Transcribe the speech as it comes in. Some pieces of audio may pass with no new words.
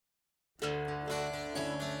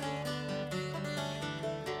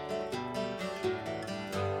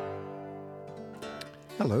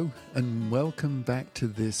Hello, and welcome back to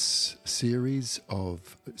this series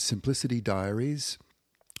of Simplicity Diaries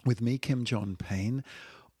with me, Kim John Payne,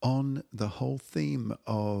 on the whole theme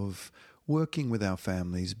of working with our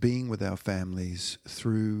families, being with our families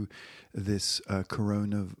through this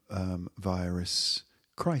coronavirus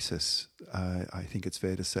crisis. I think it's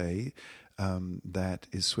fair to say that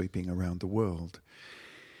is sweeping around the world.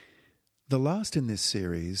 The last in this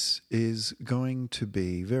series is going to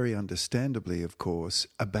be, very understandably, of course,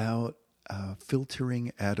 about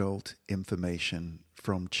filtering adult information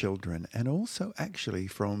from children and also actually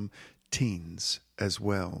from teens as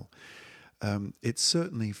well. It's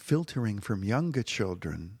certainly filtering from younger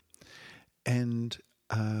children and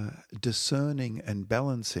discerning and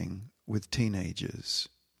balancing with teenagers.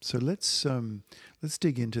 So let's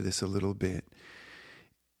dig into this a little bit.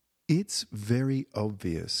 It's very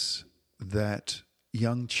obvious that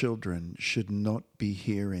young children should not be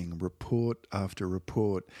hearing report after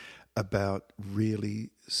report about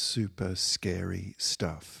really super scary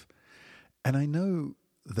stuff. And I know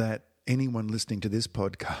that anyone listening to this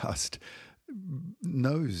podcast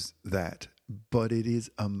knows that, but it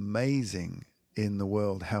is amazing in the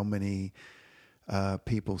world how many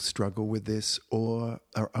people struggle with this or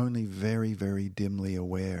are only very, very dimly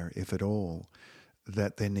aware, if at all,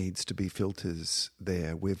 that there needs to be filters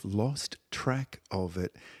there. We've lost track of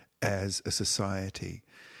it as a society.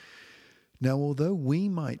 Now, although we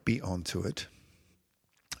might be onto it,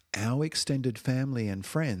 our extended family and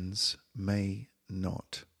friends may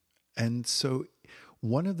not. And so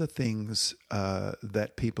one of the things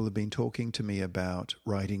that people have been talking to me about,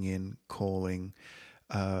 writing in, calling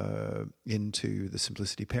into the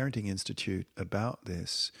Simplicity Parenting Institute about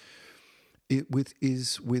this,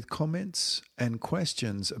 is with comments and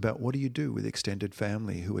questions about what do you do with extended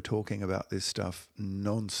family who are talking about this stuff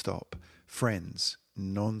nonstop, friends,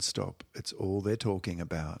 nonstop. It's all they're talking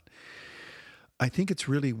about. I think it's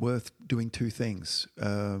really worth doing two things,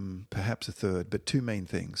 perhaps a third, but two main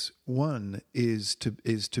things. One is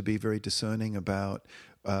to be very discerning about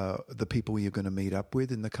the people you're going to meet up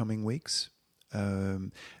with in the coming weeks.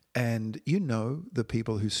 And the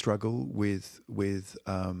people who struggle with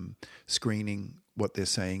screening what they're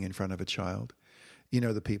saying in front of a child. You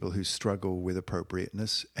know the people who struggle with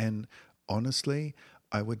appropriateness. And honestly,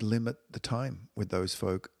 I would limit the time with those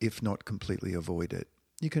folk, if not completely avoid it.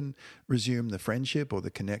 You can resume the friendship or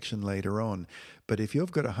the connection later on. But if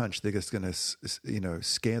you've got a hunch they're just going to,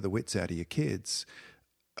 scare the wits out of your kids,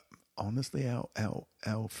 honestly,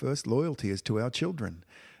 our first loyalty is to our children.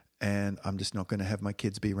 And I'm just not going to have my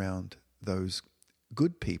kids be around those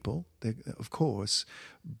good people, of course,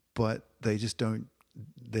 but they just don't,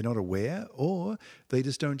 they're not aware, or they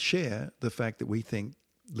just don't share the fact that we think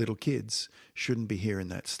little kids shouldn't be hearing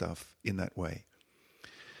that stuff in that way.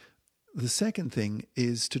 The second thing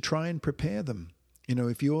is to try and prepare them.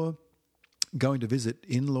 If you're going to visit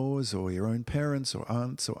in-laws or your own parents or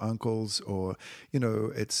aunts or uncles, or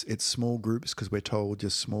it's small groups, because we're told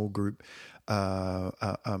just small group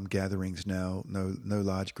gatherings now, no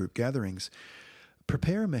large group gatherings.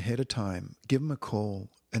 Prepare them ahead of time. Give them a call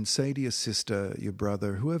and say to your sister, your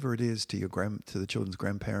brother, whoever it is, to the children's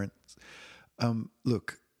grandparents,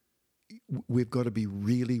 look, we've got to be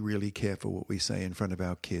really, really careful what we say in front of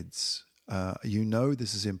our kids.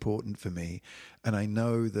 This is important for me, and I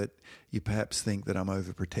know that you perhaps think that I'm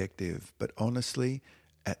overprotective, but honestly,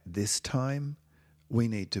 at this time, we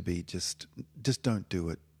need to be just don't do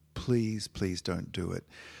it. Please, please don't do it,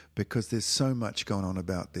 because there's so much going on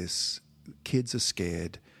about this. Kids are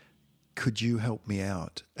scared. Could you help me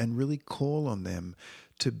out? And really call on them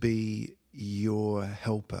to be your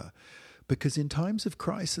helper, because in times of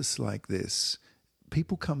crisis like this,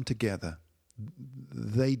 people come together.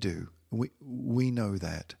 They do. We know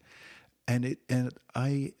that, and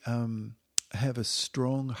I have a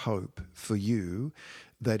strong hope for you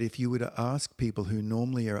that if you were to ask people who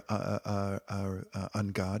normally are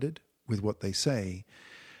unguarded with what they say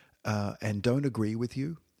and don't agree with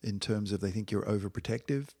you in terms of they think you're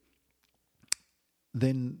overprotective,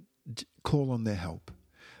 then call on their help.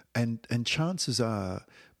 And chances are,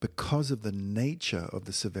 because of the nature of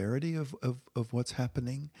the severity of what's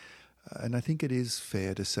happening, and I think it is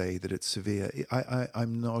fair to say that it's severe.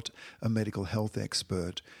 I'm not a medical health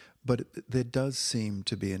expert, but there does seem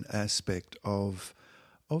to be an aspect of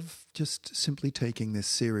just simply taking this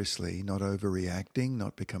seriously, not overreacting,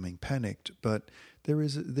 not becoming panicked, but there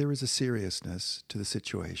is a seriousness to the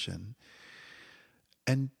situation.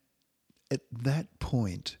 And at that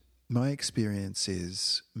point, my experience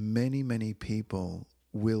is many, many people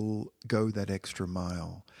will go that extra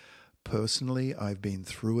mile. Personally, I've been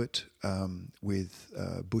through it with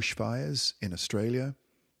bushfires in Australia.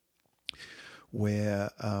 where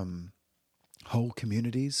whole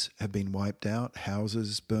communities have been wiped out,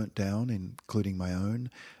 houses burnt down, including my own,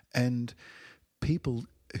 and people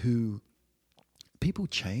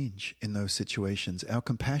change in those situations. Our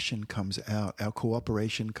compassion comes out, our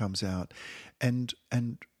cooperation comes out, and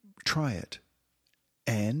try it.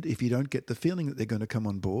 And if you don't get the feeling that they're going to come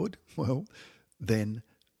on board, well, then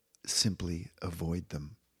simply avoid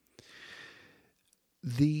them.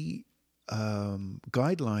 The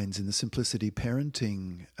guidelines in the Simplicity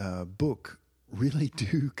Parenting book really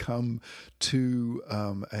do come to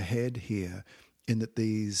a head here, in that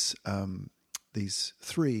these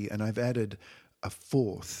three, and I've added a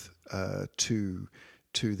fourth to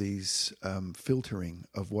these filtering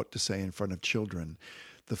of what to say in front of children.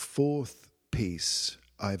 The fourth piece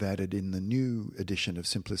I've added in the new edition of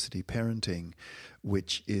Simplicity Parenting,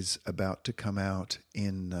 which is about to come out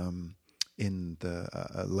in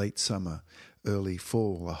the late summer, early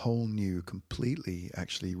fall. A whole new, completely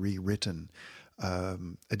actually rewritten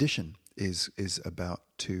edition is about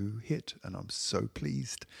to hit, and I'm so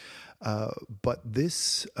pleased. But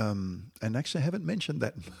this, and actually I haven't mentioned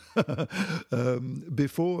that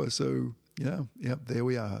before, so yeah, there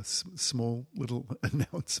we are. Small little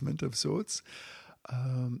announcement of sorts.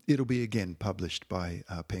 It'll be again published by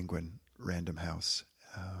Penguin Random House.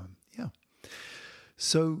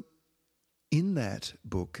 So in that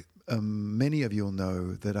book, many of you'll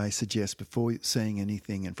know that I suggest before saying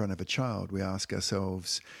anything in front of a child, we ask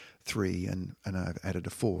ourselves three, and I've added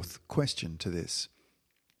a fourth question to this.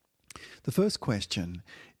 The first question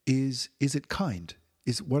is it kind?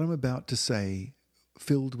 Is what I'm about to say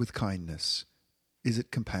filled with kindness? Is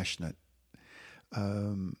it compassionate?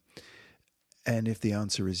 And if the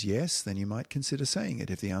answer is yes, then you might consider saying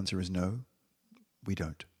it. If the answer is no, we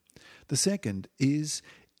don't. The second is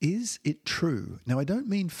it true? Now, I don't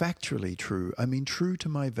mean factually true. I mean true to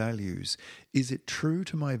my values. Is it true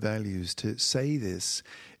to my values to say this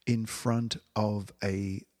in front of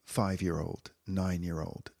a 5-year-old,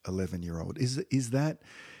 9-year-old, 11-year-old? Is that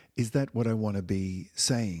what I want to be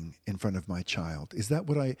saying in front of my child? Is that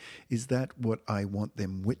what I want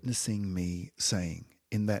them witnessing me saying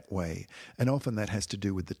in that way? And often that has to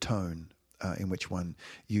do with the tone in which one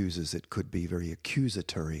uses. It could be very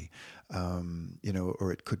accusatory,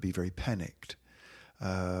 or it could be very panicked.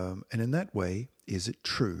 And in that way, is it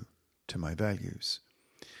true to my values?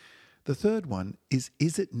 The third one is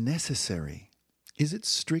it necessary? Is it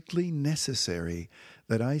strictly necessary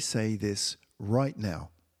that I say this right now?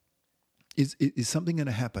 Is something going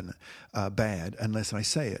to happen bad unless I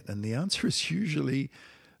say it? And the answer is usually,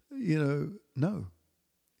 no.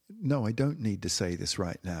 No, I don't need to say this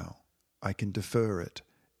right now. I can defer it.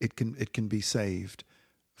 It can be saved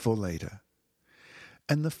for later.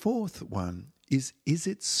 And the fourth one is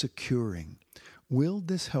it securing? Will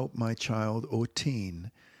this help my child or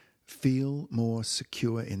teen feel more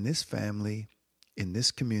secure in this family, in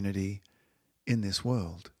this community, in this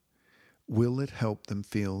world? Will it help them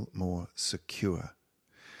feel more secure?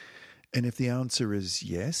 And if the answer is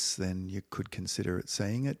yes, then you could consider it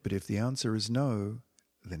saying it. But if the answer is no,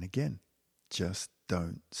 then again, just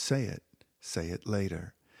don't say it. Say it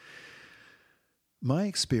later. My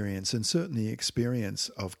experience, and certainly the experience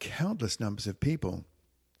of countless numbers of people,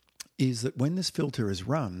 is that when this filter is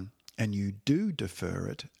run and you do defer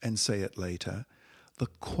it and say it later, the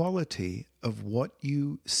quality of what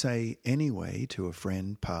you say anyway to a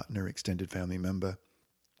friend, partner, extended family member,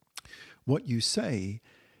 what you say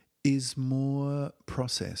is more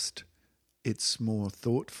processed. It's more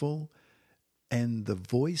thoughtful, and the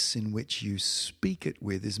voice in which you speak it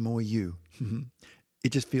with is more you. It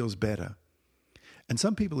just feels better. And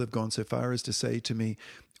some people have gone so far as to say to me,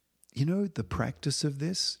 the practice of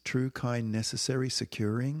this, true, kind, necessary,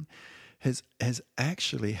 securing, has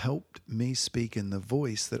actually helped me speak in the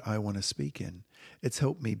voice that I want to speak in. It's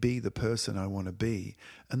helped me be the person I want to be.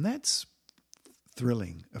 And that's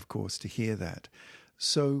thrilling, of course, to hear that.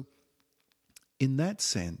 So in that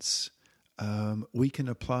sense, we can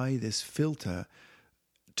apply this filter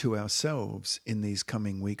to ourselves in these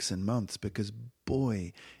coming weeks and months, because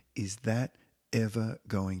boy, is that ever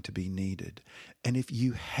going to be needed. And if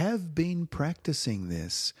you have been practicing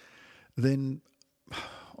this, then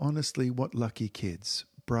honestly, what lucky kids.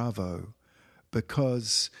 Bravo.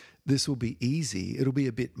 Because this will be easy. It'll be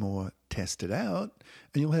a bit more tested out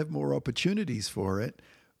and you'll have more opportunities for it,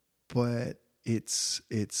 but it's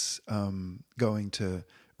going to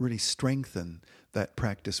really strengthen that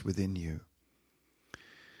practice within you.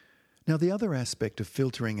 Now, the other aspect of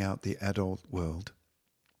filtering out the adult world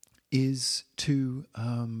is to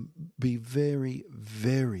be very,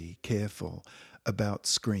 very careful about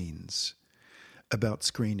screens, about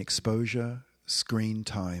screen exposure, screen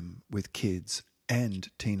time with kids and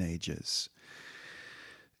teenagers.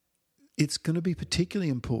 It's going to be particularly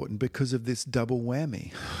important because of this double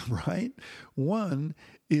whammy, right? One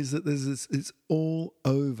is that it's all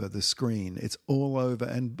over the screen. It's all over.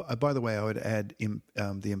 And by the way, I would add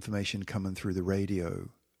the information coming through the radio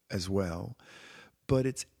as well. But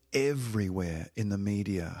it's everywhere in the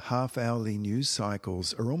media. Half-hourly news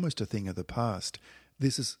cycles are almost a thing of the past.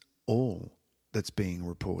 This is all that's being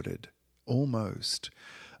reported, almost.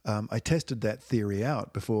 I tested that theory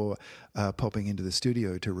out before popping into the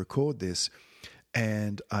studio to record this,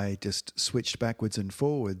 and I just switched backwards and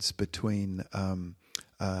forwards between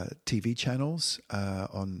TV channels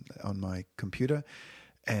on my computer,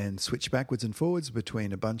 and switched backwards and forwards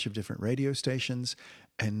between a bunch of different radio stations,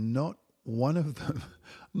 and not one of them,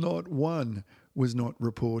 not one, was not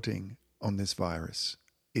reporting on this virus.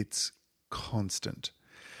 It's constant.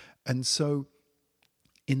 And so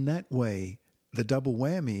in that way, the double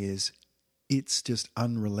whammy is it's just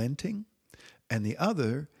unrelenting. And the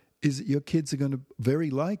other is that your kids are going to very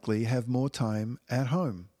likely have more time at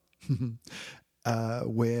home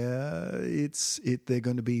where they're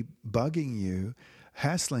going to be bugging you,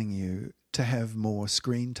 hassling you to have more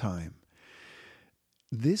screen time.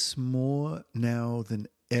 This more now than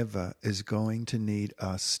ever is going to need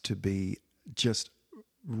us to be just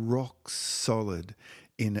rock solid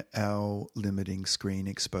in our limiting screen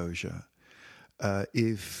exposure.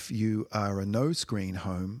 If you are a no-screen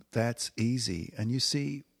home, that's easy. And you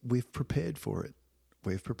see, we've prepared for it.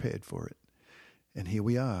 We've prepared for it. And here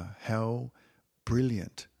we are. How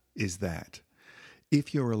brilliant is that?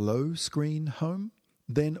 If you're a low-screen home,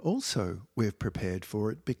 then also we've prepared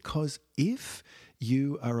for it, because if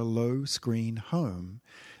you are a low-screen home,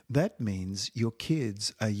 that means your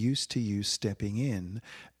kids are used to you stepping in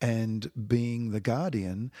and being the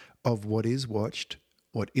guardian of what is watched,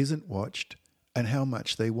 what isn't watched, and how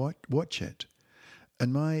much they watch it.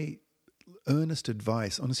 And my earnest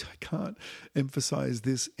advice, honestly, I can't emphasize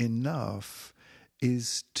this enough,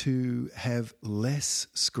 is to have less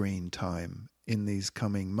screen time in these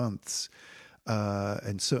coming months,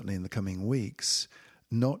 and certainly in the coming weeks,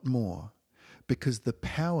 not more, because the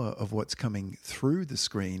power of what's coming through the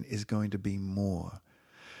screen is going to be more.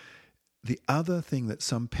 The other thing that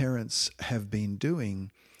some parents have been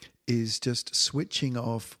doing is just switching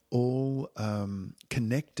off all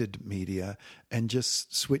connected media and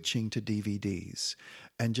just switching to DVDs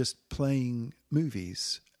and just playing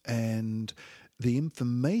movies. And the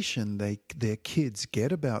information their kids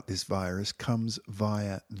get about this virus comes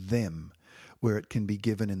via them, where it can be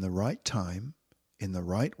given in the right time, in the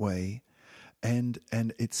right way, and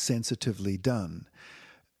it's sensitively done.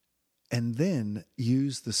 And then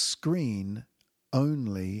use the screen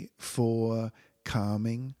only for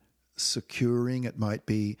calming, securing. It might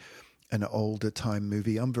be an older time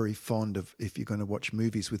movie. I'm very fond of, if you're going to watch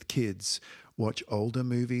movies with kids, watch older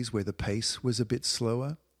movies where the pace was a bit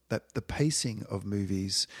slower. That the pacing of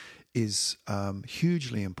movies is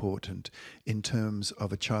hugely important in terms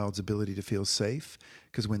of a child's ability to feel safe,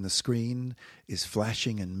 because when the screen is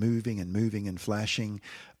flashing and moving and flashing,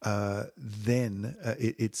 then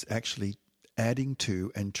it's actually adding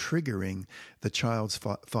to and triggering the child's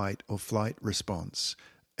fight or flight response.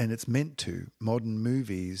 And it's meant to. Modern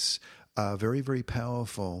movies are very, very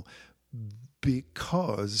powerful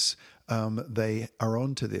because they are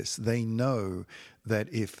onto this. They know that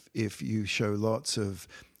if you show lots of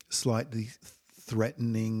slightly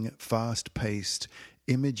threatening, fast-paced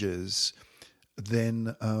images,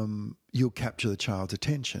 then you'll capture the child's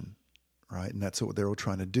attention, right? And that's what they're all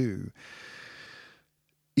trying to do.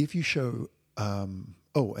 If you show, and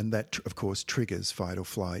that, of course, triggers fight or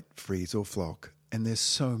flight, freeze or flock. And there's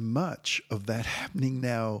so much of that happening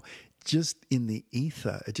now just in the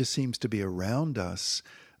ether. It just seems to be around us.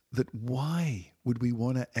 That why would we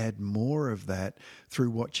want to add more of that through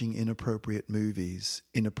watching inappropriate movies,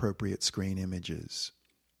 inappropriate screen images?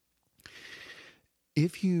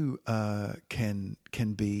 If you can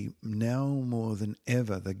be now more than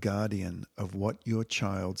ever the guardian of what your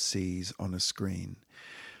child sees on a screen,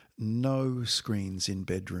 no screens in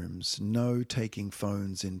bedrooms, no taking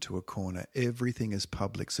phones into a corner, everything is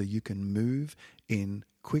public so you can move in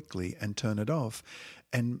quickly and turn it off.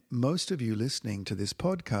 And most of you listening to this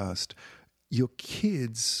podcast, your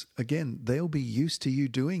kids, again, they'll be used to you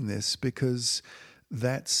doing this because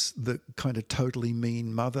that's the kind of totally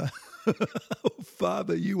mean mother or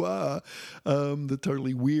father you are, the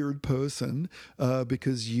totally weird person,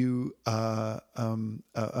 because you are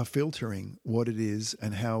filtering what it is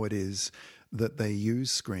and how it is that they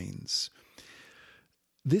use screens.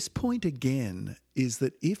 This point again is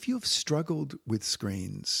that if you've struggled with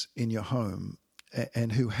screens in your home,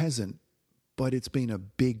 and who hasn't, but it's been a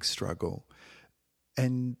big struggle,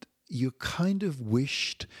 and you kind of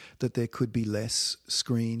wished that there could be less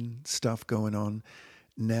screen stuff going on,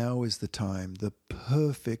 now is the time, the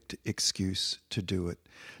perfect excuse to do it.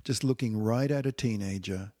 Just looking right at a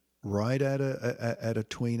teenager, right at a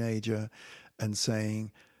tweenager, and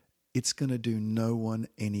saying, it's going to do no one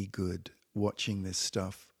any good watching this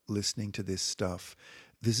stuff, listening to this stuff.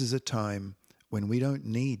 This is a time when we don't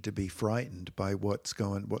need to be frightened by what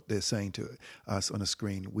they're saying to us on a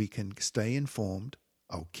screen. We can stay informed.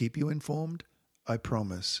 I'll keep you informed, I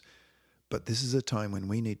promise. But this is a time when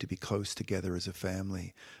we need to be close together as a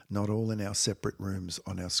family, not all in our separate rooms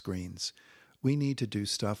on our screens. We need to do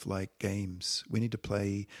stuff like games. We need to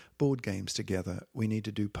play board games together. We need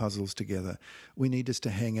to do puzzles together. We need just to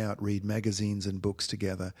hang out, read magazines and books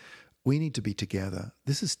together. We need to be together.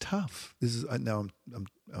 This is tough. This is now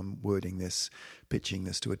I'm wording this, pitching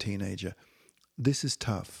this to a teenager. This is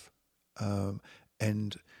tough,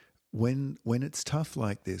 and when it's tough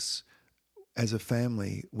like this, as a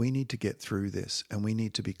family, we need to get through this, and we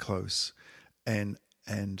need to be close, and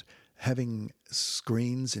having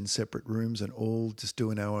screens in separate rooms and all just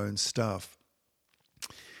doing our own stuff.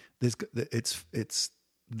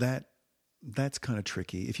 That's kind of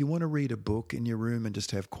tricky. If you want to read a book in your room and just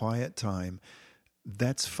have quiet time,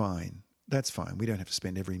 that's fine. That's fine. We don't have to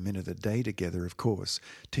spend every minute of the day together, of course.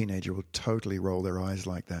 Teenager will totally roll their eyes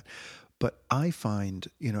like that. But I find,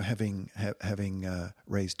 having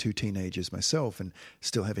raised two teenagers myself and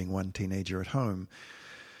still having one teenager at home,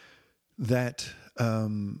 that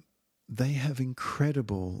they have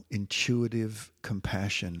incredible intuitive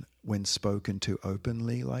compassion when spoken to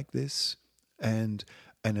openly like this, and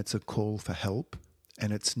it's a call for help,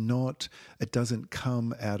 and it doesn't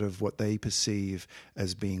come out of what they perceive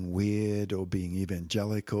as being weird or being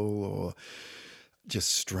evangelical or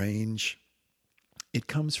just strange. It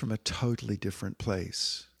comes from a totally different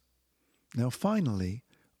place. Now, finally,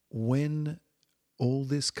 when all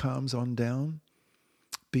this calms on down,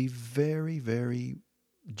 be very, very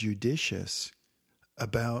judicious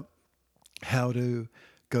about how to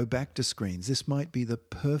go back to screens. This might be the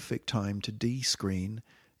perfect time to de-screen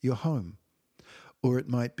your home, or it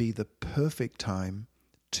might be the perfect time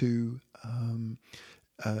to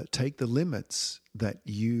take the limits that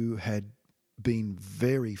you had been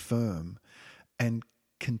very firm and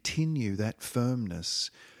continue that firmness,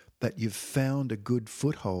 that you've found a good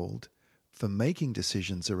foothold for making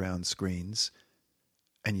decisions around screens,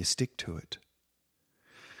 and you stick to it.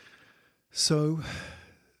 So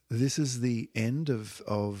this is the end of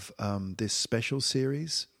this special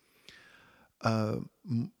series. I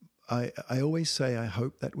always say I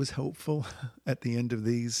hope that was helpful at the end of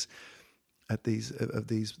these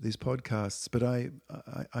podcasts, but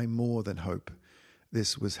I more than hope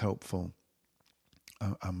this was helpful.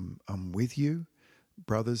 I'm with you,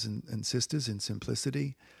 brothers and sisters, in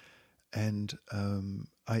simplicity, and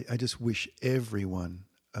I just wish everyone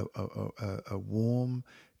a warm,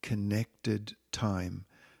 connected time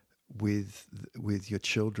with your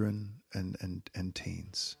children and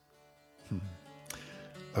teens.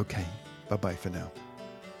 Okay, bye-bye for now.